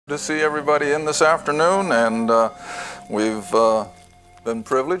To see everybody in this afternoon, and we've been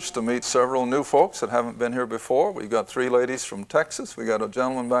privileged to meet several new folks that haven't been here before. We've got 3 ladies from Texas. We got a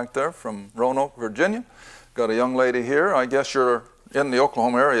gentleman back there from Roanoke, Virginia. Got a young lady here. I guess you're in the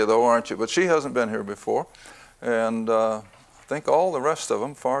Oklahoma area though, aren't you? But she hasn't been here before. And I think all the rest of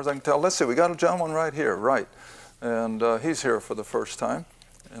them, as far as I can tell. Let's see, we got a gentleman right here, right. And he's here for the first time.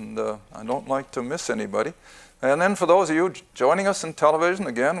 And I don't like to miss anybody. And then for those of you joining us in television,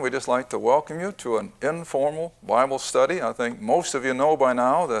 again, we'd just like to welcome you to an informal Bible study. I think most of you know by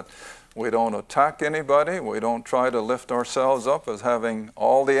now that we don't attack anybody. We don't try to lift ourselves up as having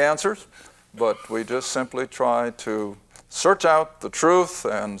all the answers, but we just simply try to search out the truth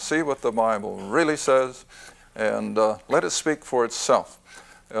and see what the Bible really says and let it speak for itself.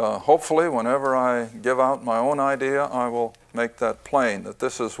 Hopefully, whenever I give out my own idea, I will make that plain, that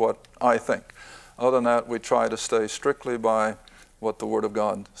this is what I think. Other than that, we try to stay strictly by what the Word of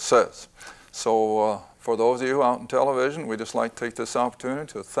God says. So for those of you out in television, we just like to take this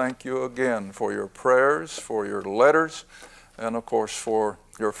opportunity to thank you again for your prayers, for your letters, and of course for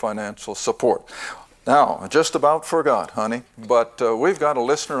your financial support. Now, I just about forgot, honey, but we've got a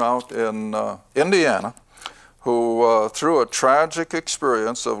listener out in Indiana who, through a tragic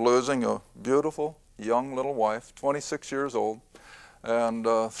experience of losing a beautiful young little wife, 26 years old, and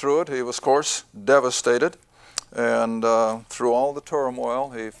through it, he was, of course, devastated. And through all the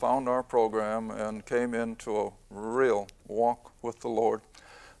turmoil, he found our program and came into a real walk with the Lord.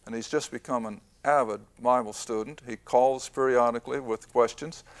 And he's just become an avid Bible student. He calls periodically with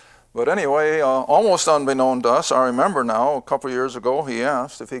questions. But anyway, almost unbeknown to us, I remember now, a couple years ago, he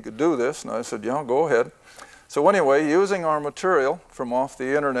asked if he could do this. And I said, yeah, go ahead. So anyway, using our material from off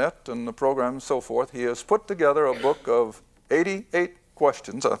the internet and the program and so forth, he has put together a book of 88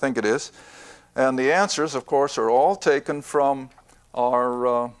 questions, I think it is, and the answers, of course, are all taken from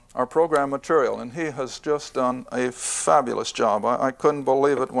our program material, and he has just done a fabulous job. I couldn't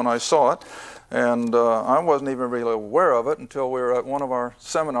believe it when I saw it, and I wasn't even really aware of it until we were at one of our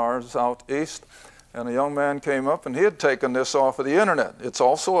seminars out east, and a young man came up, and he had taken this off of the internet. It's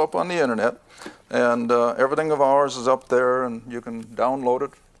also up on the internet, and everything of ours is up there, and you can download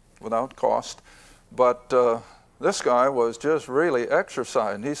it without cost, but this guy was just really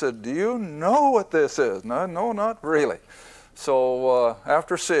exercising. He said, do you know what this is? No, not really. So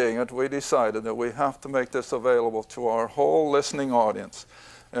after seeing it, we decided that we have to make this available to our whole listening audience.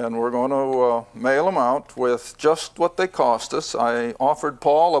 And we're going to mail them out with just what they cost us. I offered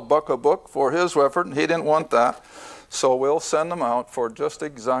Paul $1 a book for his effort, and he didn't want that. So we'll send them out for just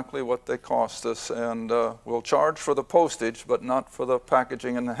exactly what they cost us, and we'll charge for the postage, but not for the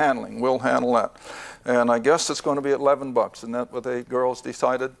packaging and the handling. We'll handle that. And I guess it's going to be $11. Isn't that what the girls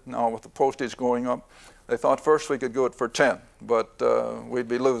decided? Now with the postage going up, they thought first we could do it for 10, but we'd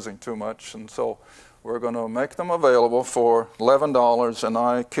be losing too much, and so we're going to make them available for $11, and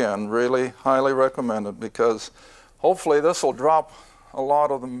I can really highly recommend it because hopefully this will drop a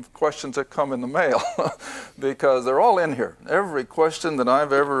lot of the questions that come in the mail because they're all in here. Every question that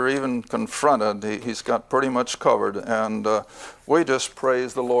I've ever even confronted, he's got pretty much covered. And we just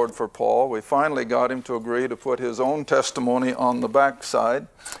praise the Lord for Paul. We finally got him to agree to put his own testimony on the back side,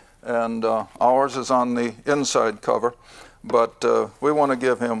 and ours is on the inside cover. But we want to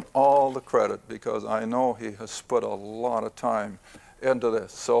give him all the credit because I know he has put a lot of time into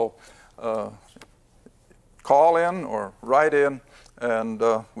this. So call in or write in, and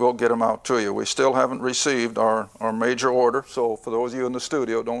we'll get them out to you. We still haven't received our major order, so for those of you in the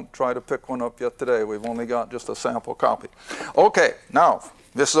studio, don't try to pick one up yet today. We've only got just a sample copy. Okay, now,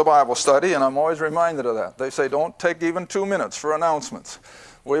 this is a Bible study, and I'm always reminded of that. They say don't take even 2 minutes for announcements.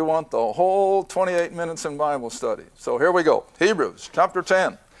 We want the whole 28 minutes in Bible study. So here we go. Hebrews chapter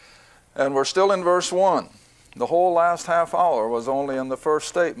 10, and we're still in verse 1. The whole last half hour was only in the first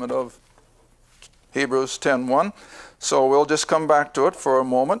statement of Hebrews 10:1. So we'll just come back to it for a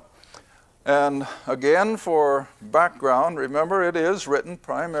moment. And again, for background, remember it is written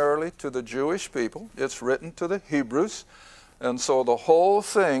primarily to the Jewish people. It's written to the Hebrews. And so the whole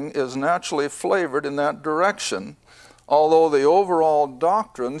thing is naturally flavored in that direction. Although the overall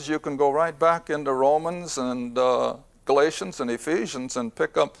doctrines, you can go right back into Romans and Galatians and Ephesians and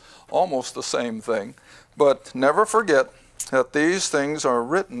pick up almost the same thing. But never forget that these things are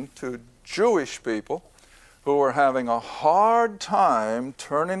written to Jewish people who are having a hard time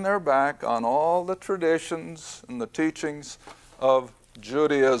turning their back on all the traditions and the teachings of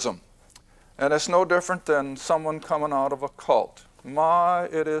Judaism. And it's no different than someone coming out of a cult. My,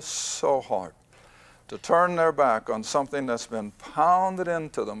 it is so hard to turn their back on something that's been pounded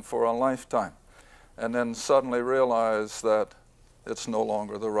into them for a lifetime and then suddenly realize that it's no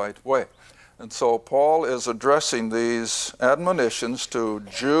longer the right way. And so Paul is addressing these admonitions to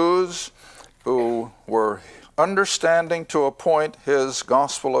Jews who were understanding to a point his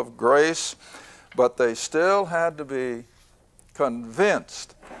gospel of grace, but they still had to be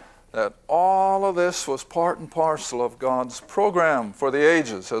convinced that all of this was part and parcel of God's program for the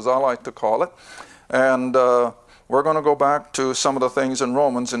ages, as I like to call it. And we're going to go back to some of the things in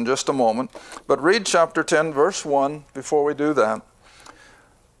Romans in just a moment. But read chapter 10, verse 1 before we do that,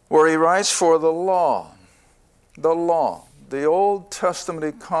 where he writes, for the law, the Old Testament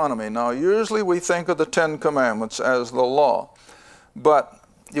economy. Now, usually we think of the Ten Commandments as the law, but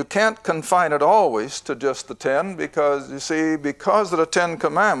you can't confine it always to just the 10, because, you see, because of the 10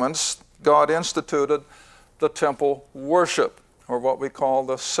 Commandments, God instituted the temple worship, or what we call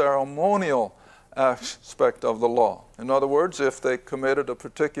the ceremonial aspect of the law. In other words, if they committed a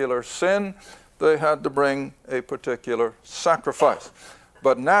particular sin, they had to bring a particular sacrifice.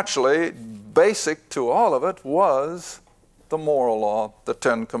 But naturally, basic to all of it was the moral law, the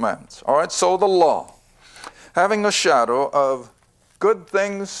 10 Commandments. All right, so the law, having a shadow of good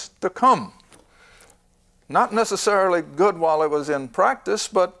things to come. Not necessarily good while it was in practice,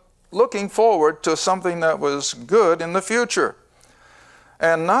 but looking forward to something that was good in the future.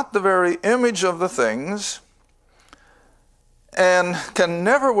 And not the very image of the things, and can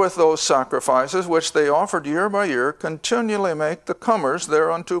never with those sacrifices which they offered year by year continually make the comers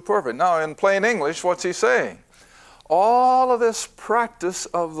thereunto perfect. Now, in plain English, what's he saying? All of this practice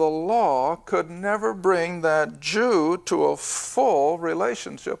of the law could never bring that Jew to a full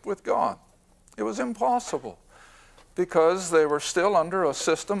relationship with God. It was impossible, because they were still under a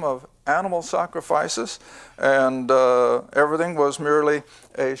system of animal sacrifices, and everything was merely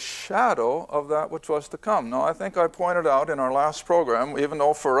a shadow of that which was to come. Now, I think I pointed out in our last program, even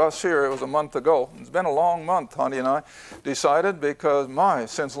though for us here it was a month ago, it's been a long month, honey and I decided, because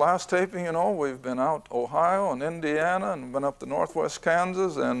since last taping, you know, we've been out Ohio and Indiana and been up to northwest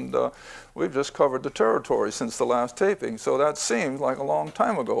Kansas, and we've just covered the territory since the last taping. So that seems like a long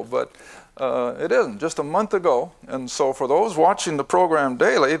time ago, but it isn't, just a month ago. And so for those watching the program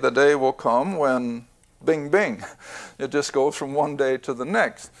daily, the day will come when bing, bing. It just goes from one day to the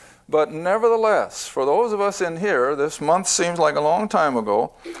next. But nevertheless, for those of us in here, this month seems like a long time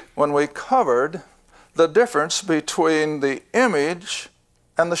ago when we covered the difference between the image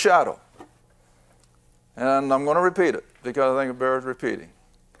and the shadow. And I'm going to repeat it because I think it bears repeating.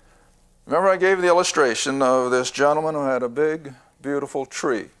 Remember, I gave the illustration of this gentleman who had a big, beautiful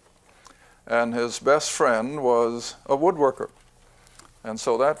tree, and his best friend was a woodworker. And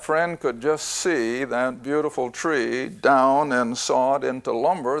so that friend could just see that beautiful tree down and saw it into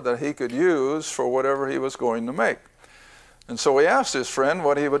lumber that he could use for whatever he was going to make. And so he asked his friend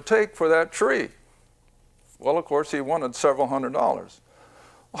what he would take for that tree. Well, of course, he wanted several $100s.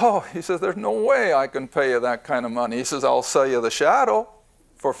 Oh, he says, there's no way I can pay you that kind of money. He says, I'll sell you the shadow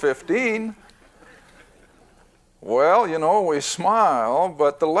for 15. Well, you know, we smile,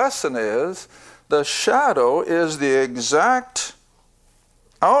 but the lesson is the shadow is the exact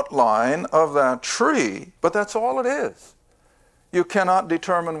outline of that tree, but that's all it is. You cannot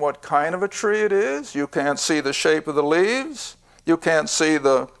determine what kind of a tree it is. You can't see the shape of the leaves. You can't see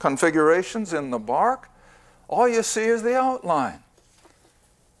the configurations in the bark. All you see is the outline.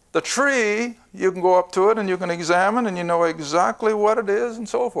 The tree, you can go up to it and you can examine and you know exactly what it is and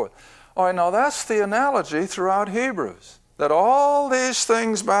so forth. All right, now that's the analogy throughout Hebrews, that all these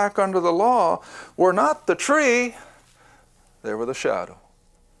things back under the law were not the tree, they were the shadow.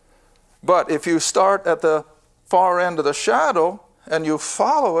 But if you start at the far end of the shadow and you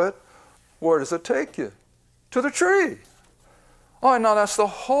follow it, where does it take you? To the tree. Oh, now that's the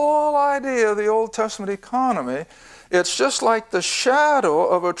whole idea of the Old Testament economy. It's just like the shadow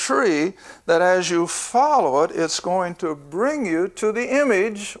of a tree, that as you follow it, it's going to bring you to the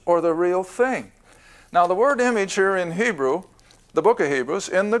image or the real thing. Now, the word image here in Hebrew, the book of Hebrews,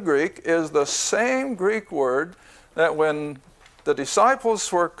 in the Greek, is the same Greek word that when the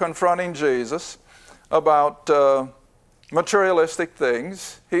disciples were confronting Jesus about materialistic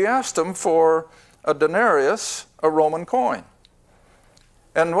things, he asked them for a denarius, a Roman coin.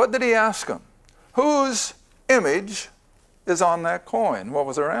 And what did he ask them? Whose image is on that coin? What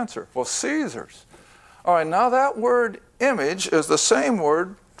was their answer? Well, Caesar's. All right, now that word image is the same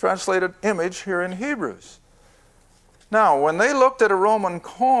word translated image here in Hebrews. Now, when they looked at a Roman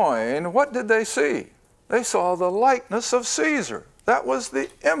coin, what did they see? They saw the likeness of Caesar. That was the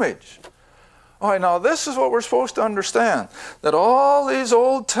image. All right, now this is what we're supposed to understand, that all these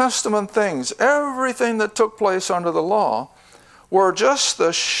Old Testament things, everything that took place under the law, were just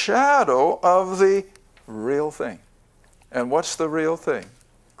the shadow of the real thing. And what's the real thing?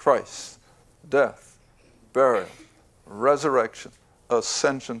 Christ, death, burial, resurrection,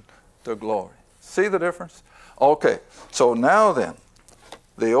 ascension to glory. See the difference? Okay, so now then,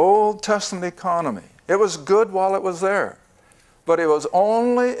 the Old Testament economy, it was good while it was there, but it was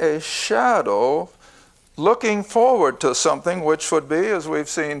only a shadow looking forward to something which would be, as we've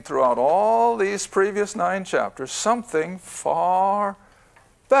seen throughout all these previous 9 chapters, something far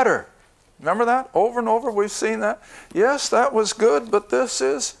better. Remember that? Over and over we've seen that. Yes, that was good, but this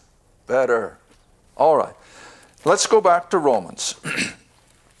is better. All right, let's go back to Romans.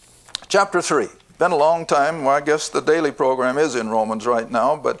 Chapter 3. Been a long time. Well, I guess the daily program is in Romans right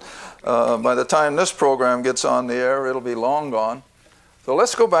now, but by the time this program gets on the air, it'll be long gone. So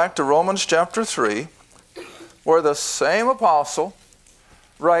let's go back to Romans chapter 3, where the same apostle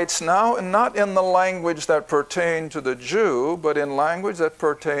writes now, and not in the language that pertained to the Jew, but in language that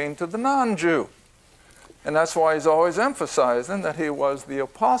pertained to the non-Jew. And that's why he's always emphasizing that he was the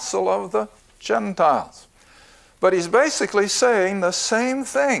apostle of the Gentiles. But he's basically saying the same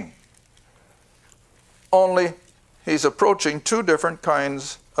thing, only he's approaching 2 different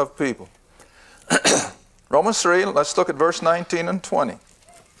kinds of people. Romans 3, let's look at verse 19 and 20.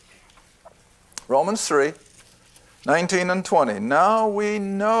 Romans 3, 19 and 20. Now we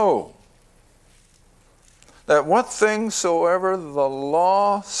know that what things soever the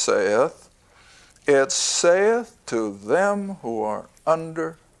law saith, it saith to them who are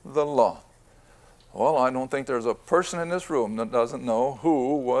under the law. Well, I don't think there's a person in this room that doesn't know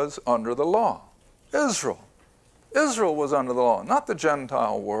who was under the law. Israel. Israel was under the law, not the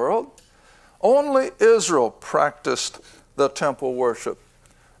Gentile world. Only Israel practiced the temple worship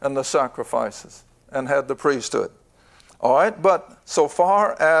and the sacrifices and had the priesthood. All right, but so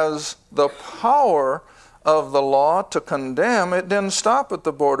far as the power of the law to condemn, it didn't stop at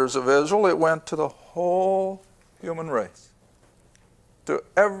the borders of Israel. It went to the whole human race. To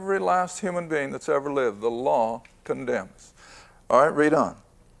every last human being that's ever lived, the law condemns. All right, read on.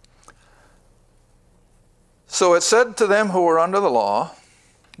 So it said to them who were under the law,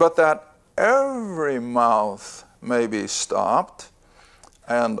 but that every mouth may be stopped,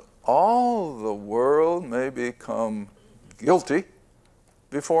 and all the world may become guilty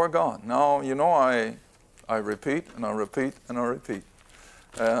before God. Now, you know, I repeat and I repeat and I repeat.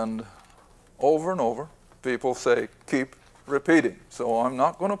 And over, people say, keep repeating. So I'm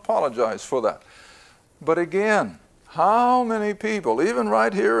not going to apologize for that. But again, how many people, even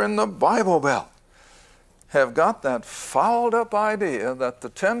right here in the Bible Belt, have got that fouled up idea that the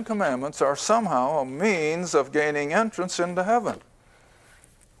 10 Commandments are somehow a means of gaining entrance into heaven?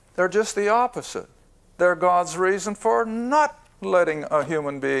 They're just the opposite. They're God's reason for not letting a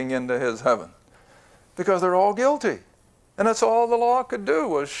human being into his heaven, because they're all guilty. And that's all the law could do,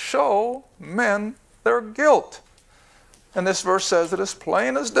 was show men their guilt. And this verse says it as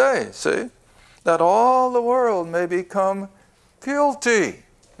plain as day, see? That all the world may become guilty,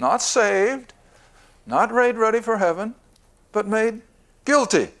 not saved, not made ready for heaven, but made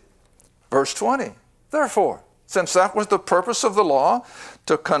guilty. Verse 20, therefore, since that was the purpose of the law,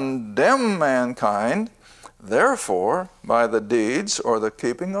 to condemn mankind, therefore, by the deeds or the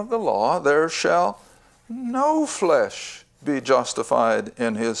keeping of the law, there shall no flesh be justified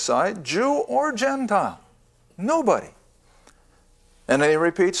in his sight, Jew or Gentile. Nobody. And then he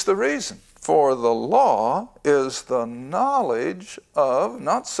repeats the reason. For the law is the knowledge of,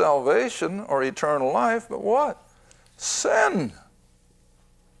 not salvation or eternal life, but what? Sin.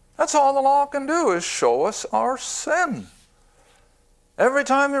 That's all the law can do, is show us our sin. Every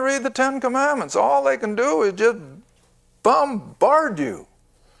time you read the 10 Commandments, all they can do is just bombard you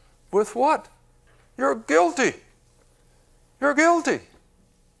with what? You're guilty. You're guilty.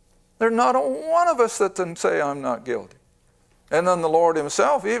 There's not a one of us that can say, I'm not guilty. And then the Lord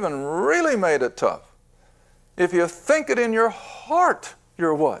himself even really made it tough. If you think it in your heart,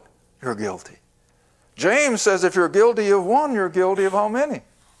 you're what? You're guilty. James says if you're guilty of one, you're guilty of how many?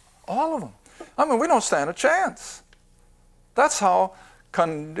 All of them. I mean, we don't stand a chance. That's how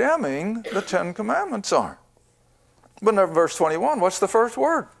condemning the 10 Commandments are. But in verse 21, what's the first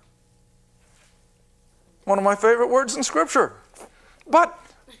word? One of my favorite words in Scripture. But.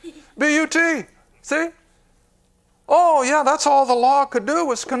 B-U-T. See? Oh, yeah, that's all the law could do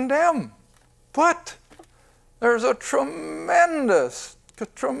was condemn. But there's a tremendous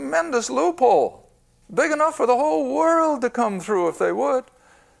loophole, big enough for the whole world to come through if they would.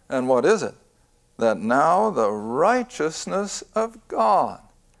 And what is it? That now the righteousness of God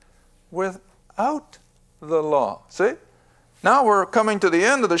without the law. See? Now we're coming to the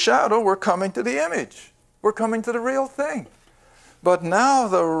end of the shadow, we're coming to the image. We're coming to the real thing. But now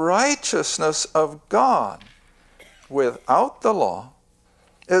the righteousness of God without the law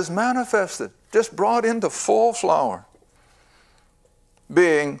is manifested, just brought into full flower,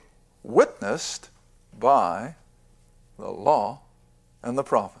 being witnessed by the law and the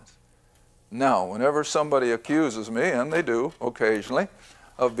prophets. Now, whenever somebody accuses me, and they do occasionally,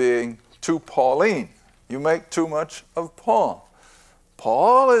 of being too Pauline, you make too much of Paul.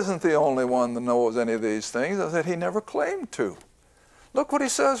 Paul isn't the only one that knows any of these things. I said he never claimed to. Look what he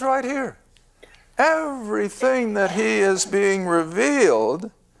says right here. Everything that he is being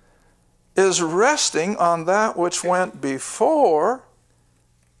revealed is resting on that which went before.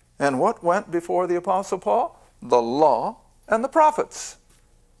 And what went before the Apostle Paul? The law and the prophets.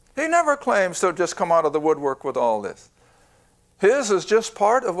 He never claims to have just come out of the woodwork with all this. His is just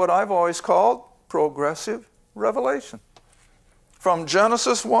part of what I've always called progressive revelation. From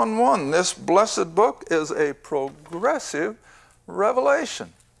Genesis 1:1, this blessed book is a progressive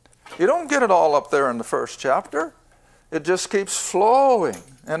revelation. You don't get it all up there in the first chapter. It just keeps flowing.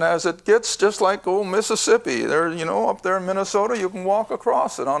 And as it gets, just like old Mississippi, there, you know, up there in Minnesota, you can walk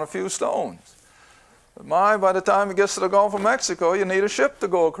across it on a few stones. But by the time it gets to the Gulf of Mexico, you need a ship to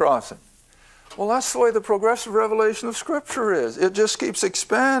go across it. Well, that's the way the progressive revelation of Scripture is. It just keeps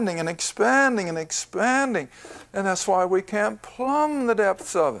expanding and expanding and expanding. And that's why we can't plumb the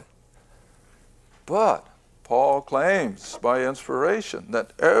depths of it. But Paul claims by inspiration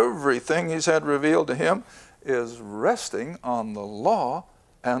that everything he's had revealed to him is resting on the law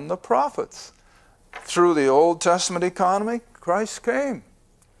and the prophets. Through the Old Testament economy, Christ came.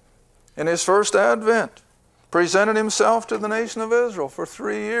 In his first advent, presented himself to the nation of Israel for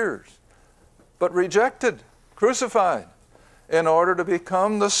 3 years, but rejected, crucified, in order to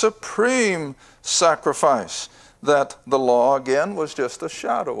become the supreme sacrifice that the law, again, was just a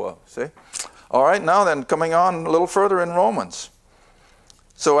shadow of. See? All right, now then, coming on a little further in Romans.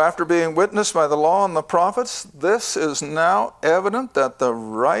 So after being witnessed by the law and the prophets, this is now evident that the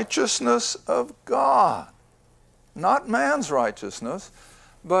righteousness of God, not man's righteousness,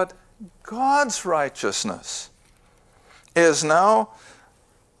 but God's righteousness, is now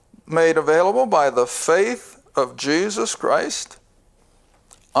made available by the faith of Jesus Christ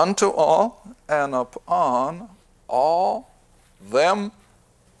unto all and upon all them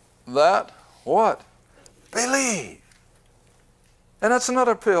that what? Believe. And that's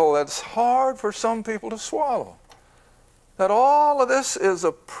another pill that's hard for some people to swallow. That all of this is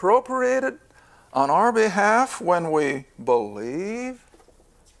appropriated on our behalf when we believe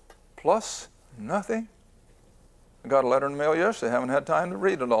plus nothing. I got a letter in the mail yesterday. I haven't had time to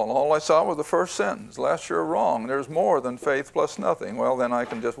read it all. All I saw was the first sentence. Last year wrong. There's more than faith plus nothing. Well, then I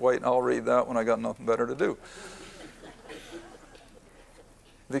can just wait and I'll read that when I got nothing better to do.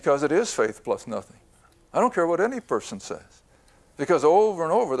 Because it is faith plus nothing. I don't care what any person says. Because over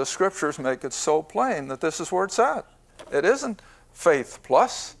and over the Scriptures make it so plain that this is where it's at. It isn't faith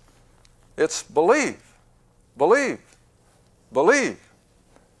plus. It's believe. Believe. Believe.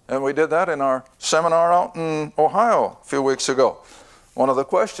 And we did that in our seminar out in Ohio a few weeks ago. One of the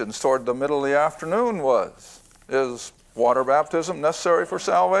questions toward the middle of the afternoon was, is water baptism necessary for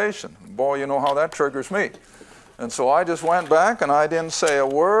salvation? Boy, you know how that triggers me. And so I just went back and I didn't say a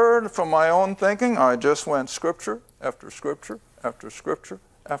word from my own thinking. I just went Scripture after Scripture after Scripture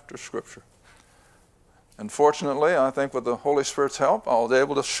after Scripture. And fortunately, I think with the Holy Spirit's help, I was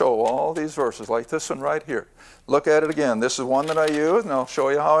able to show all these verses, like this one right here. Look at it again. This is one that I used, and I'll show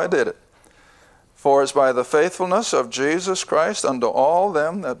you how I did it. For it's by the faithfulness of Jesus Christ unto all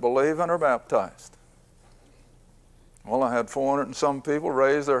them that believe and are baptized. Well, I had 400 and some people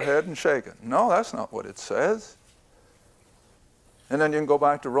raise their head and shake it. No, that's not what it says. And then you can go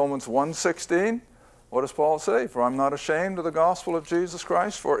back to Romans 1:16. What does Paul say? For I'm not ashamed of the gospel of Jesus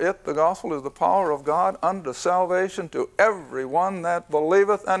Christ, for it, the gospel, is the power of God unto salvation to every one that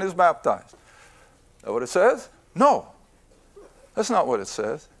believeth and is baptized. Is that what it says? No. That's not what it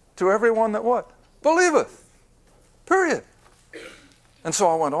says. To every one that what? Believeth. Period. And so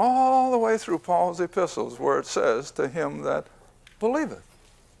I went all the way through Paul's epistles where it says, to him that believeth.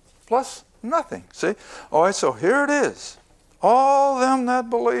 Plus nothing. See? All right, so here it is. All them that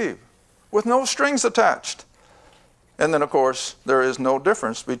believe, with no strings attached. And then, of course, there is no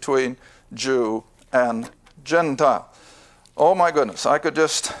difference between Jew and Gentile. Oh, my goodness, I could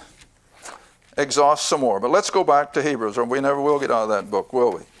just exhaust some more. But let's go back to Hebrews, or we never will get out of that book,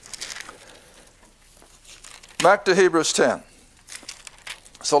 will we? Back to Hebrews 10.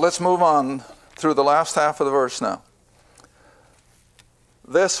 So let's move on through the last half of the verse now.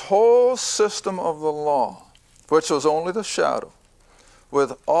 This whole system of the law, which was only the shadow,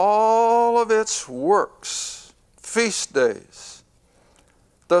 with all of its works, feast days,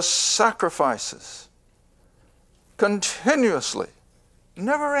 the sacrifices, continuously,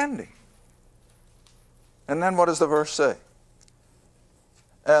 never ending. And then what does the verse say?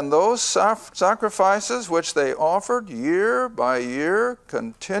 And those sacrifices which they offered year by year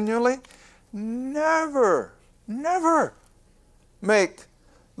continually never make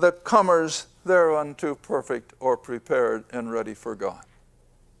the comers thereunto perfect or prepared and ready for God.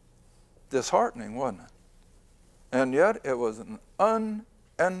 Disheartening, wasn't it? And yet it was an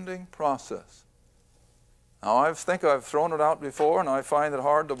unending process. Now, I think I've thrown it out before, and I find it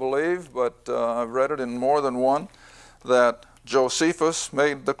hard to believe, but I've read it in more than one, that Josephus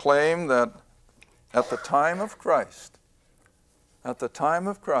made the claim that at the time of Christ,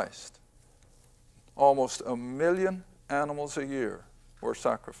 almost 1 million animals a year were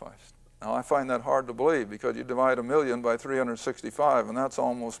sacrificed. Now, I find that hard to believe because you divide 1 million by 365, and that's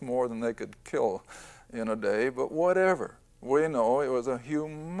almost more than they could kill in a day, but whatever. We know it was a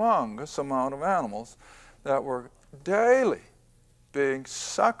humongous amount of animals that were daily being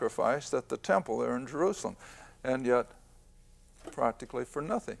sacrificed at the temple there in Jerusalem, and yet practically for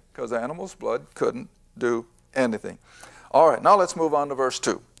nothing, because animals' blood couldn't do anything. All right, now let's move on to verse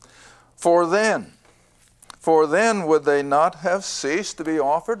 2. For then would they not have ceased to be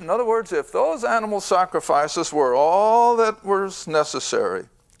offered? In other words, if those animal sacrifices were all that was necessary,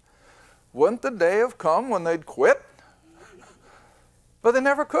 wouldn't the day have come when they'd quit? But they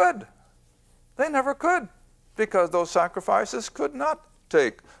never could. They never could, because those sacrifices could not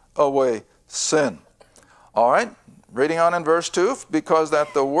take away sin. All right, reading on in verse 2, because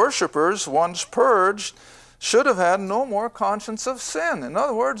that the worshipers, once purged, should have had no more conscience of sin. In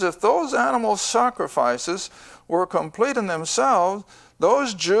other words, if those animal sacrifices were complete in themselves,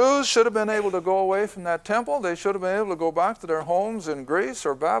 those Jews should have been able to go away from that temple. They should have been able to go back to their homes in Greece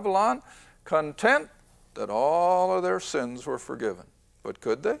or Babylon, content that all of their sins were forgiven. But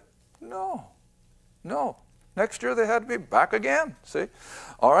could they? No. No. Next year they had to be back again. See?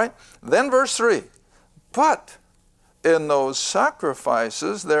 All right. Then verse 3. But in those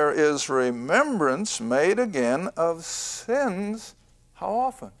sacrifices there is remembrance made again of sins. How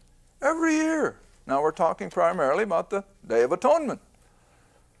often? Every year. Now we're talking primarily about the Day of Atonement.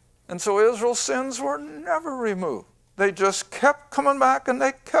 And so Israel's sins were never removed. They just kept coming back and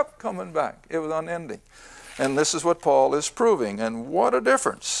they kept coming back. It was unending. And this is what Paul is proving. And what a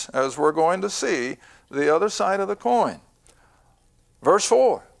difference, as we're going to see the other side of the coin. Verse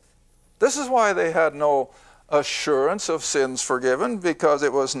 4. This is why they had no assurance of sins forgiven, because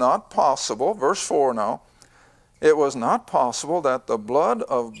it was not possible, verse 4 now, it was not possible that the blood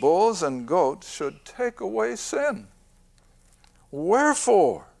of bulls and goats should take away sin.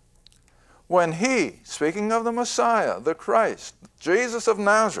 Wherefore, when he, speaking of the Messiah, the Christ, Jesus of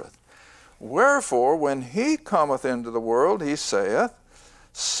Nazareth, wherefore, when he cometh into the world, he saith,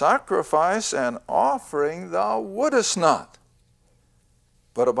 sacrifice and offering thou wouldest not,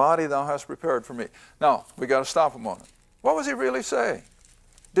 but a body thou hast prepared for me. Now, we got to stop a moment. What was he really saying?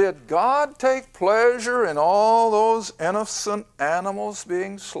 Did God take pleasure in all those innocent animals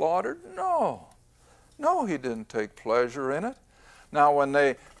being slaughtered? No. No, he didn't take pleasure in it. Now, when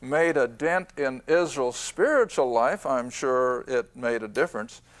they made a dent in Israel's spiritual life, I'm sure it made a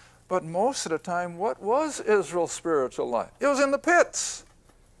difference. But most of the time, what was Israel's spiritual life? It was in the pits.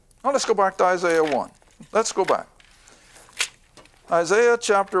 Now, let's go back to Isaiah 1. Let's go back. Isaiah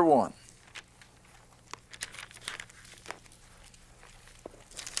chapter 1.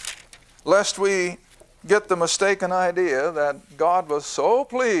 Lest we get the mistaken idea that God was so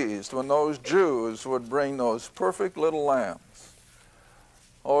pleased when those Jews would bring those perfect little lambs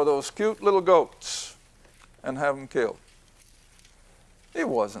or those cute little goats and have them killed. He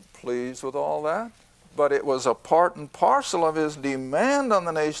wasn't pleased with all that, but it was a part and parcel of his demand on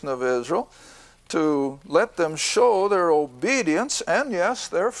the nation of Israel to let them show their obedience and, yes,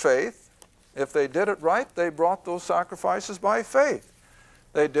 their faith. If they did it right, they brought those sacrifices by faith.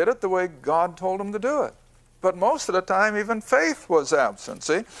 They did it the way God told them to do it. But most of the time, even faith was absent,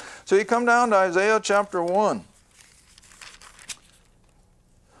 see? So you come down to Isaiah chapter 1.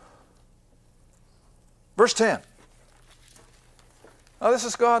 Verse 10. Now this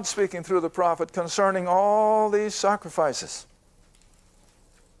is God speaking through the prophet concerning all these sacrifices.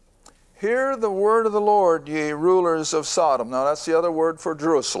 Hear the word of the Lord, ye rulers of Sodom. Now that's the other word for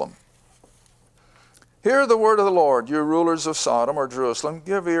Jerusalem. Hear the word of the Lord, you rulers of Sodom or Jerusalem.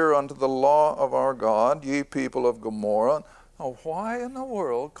 Give ear unto the law of our God, ye people of Gomorrah. Now why in the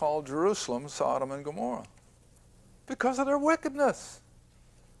world call Jerusalem Sodom and Gomorrah? Because of their wickedness.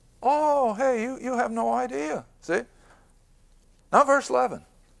 Oh, hey, you have no idea. See? Now verse 11.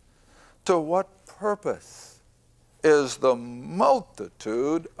 To what purpose is the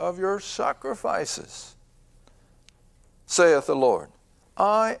multitude of your sacrifices? saith the Lord.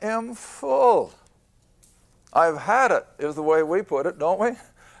 I am full. I've had it, is the way we put it, don't we?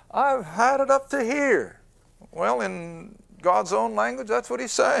 I've had it up to here. Well, in God's own language, that's what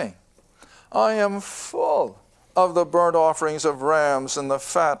he's saying. I am full of the burnt offerings of rams and the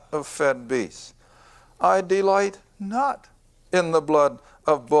fat of fed beasts. I delight not in the blood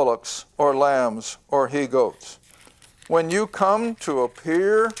of bullocks or lambs or he-goats. When you come to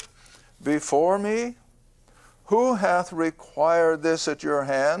appear before me, who hath required this at your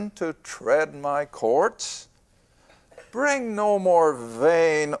hand to tread my courts? Bring no more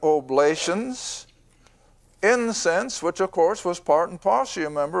vain oblations. Incense, which of course was part and parcel, you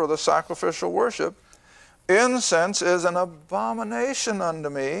remember, of the sacrificial worship. Incense is an abomination unto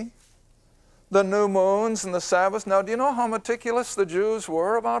me. The new moons and the Sabbaths. Now, do you know how meticulous the Jews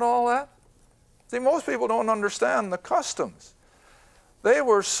were about all that? See, most people don't understand the customs. They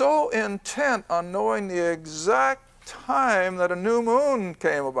were so intent on knowing the exact time that a new moon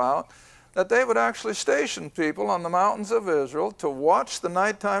came about that they would actually station people on the mountains of Israel to watch the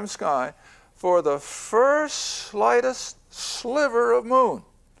nighttime sky for the first slightest sliver of moon.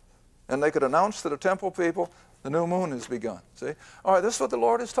 And they could announce to the temple people, the new moon has begun. See? All right, this is what the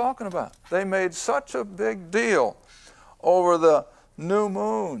Lord is talking about. They made such a big deal over the new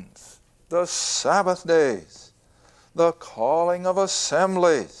moons, the Sabbath days, the calling of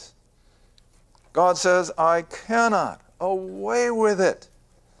assemblies. God says, I cannot. Away with it.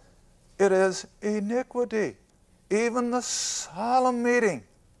 It is iniquity. Even the solemn meeting.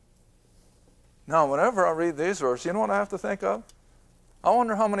 Now, whenever I read these verses, you know what I have to think of? I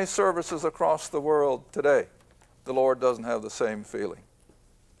wonder how many services across the world today the Lord doesn't have the same feeling.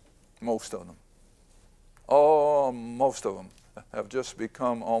 Most of them. Oh, most of them have just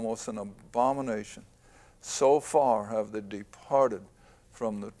become almost an abomination. So far have they departed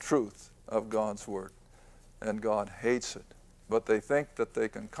from the truth of God's Word. And God hates it. But they think that they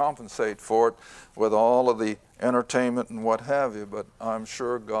can compensate for it with all of the entertainment and what have you. But I'm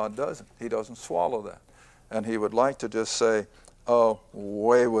sure God doesn't. He doesn't swallow that. And he would like to just say,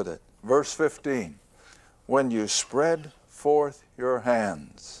 away with it. Verse 15, when you spread forth your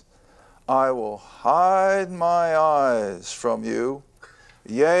hands, I will hide my eyes from you.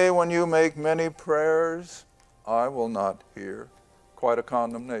 Yea, when you make many prayers, I will not hear. Quite a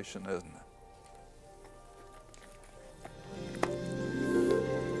condemnation, isn't it?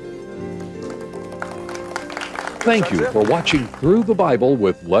 Thank you for watching Through the Bible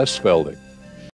with Les Feldick.